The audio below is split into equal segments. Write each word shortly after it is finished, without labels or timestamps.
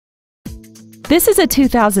This is a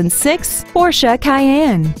 2006 Porsche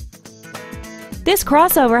Cayenne. This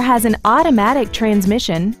crossover has an automatic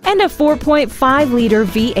transmission and a 4.5-liter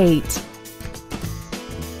V8.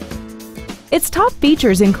 Its top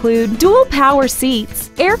features include dual power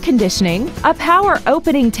seats, air conditioning, a power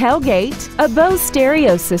opening tailgate, a Bose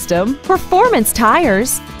stereo system, performance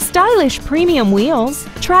tires, stylish premium wheels,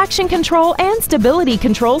 traction control and stability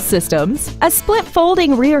control systems, a split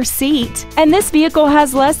folding rear seat, and this vehicle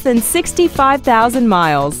has less than 65,000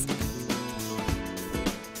 miles.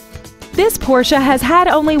 This Porsche has had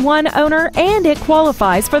only one owner and it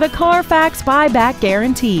qualifies for the Carfax buyback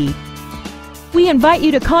guarantee. We invite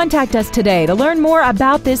you to contact us today to learn more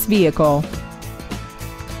about this vehicle.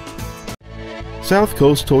 South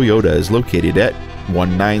Coast Toyota is located at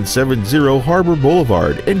 1970 Harbor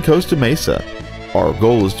Boulevard in Costa Mesa. Our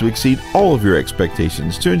goal is to exceed all of your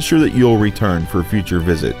expectations to ensure that you'll return for future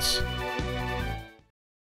visits.